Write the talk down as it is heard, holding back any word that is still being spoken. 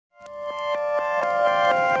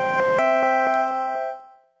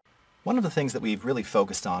One of the things that we've really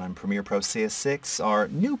focused on in Premiere Pro CS6 are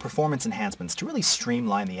new performance enhancements to really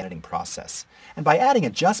streamline the editing process. And by adding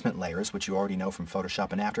adjustment layers, which you already know from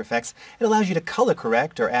Photoshop and After Effects, it allows you to color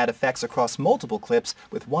correct or add effects across multiple clips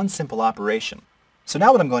with one simple operation. So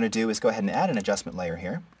now what I'm going to do is go ahead and add an adjustment layer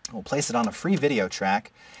here. We'll place it on a free video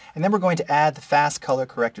track, and then we're going to add the fast color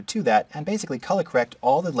corrector to that and basically color correct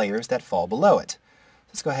all the layers that fall below it.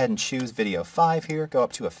 Let's go ahead and choose Video 5 here, go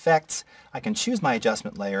up to Effects. I can choose my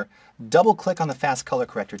adjustment layer, double click on the fast color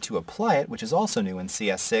corrector to apply it, which is also new in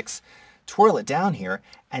CS6, twirl it down here,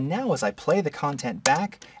 and now as I play the content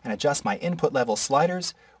back and adjust my input level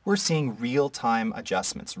sliders, we're seeing real-time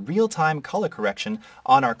adjustments, real-time color correction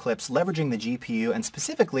on our clips leveraging the GPU and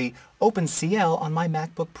specifically OpenCL on my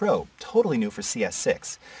MacBook Pro, totally new for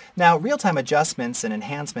CS6. Now, real-time adjustments and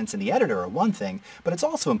enhancements in the editor are one thing, but it's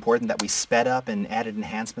also important that we sped up and added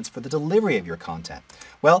enhancements for the delivery of your content.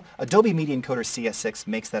 Well, Adobe Media Encoder CS6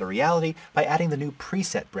 makes that a reality by adding the new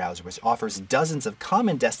preset browser, which offers dozens of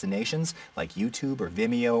common destinations like YouTube or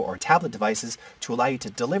Vimeo or tablet devices to allow you to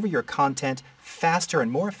deliver your content faster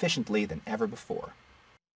and more efficiently than ever before.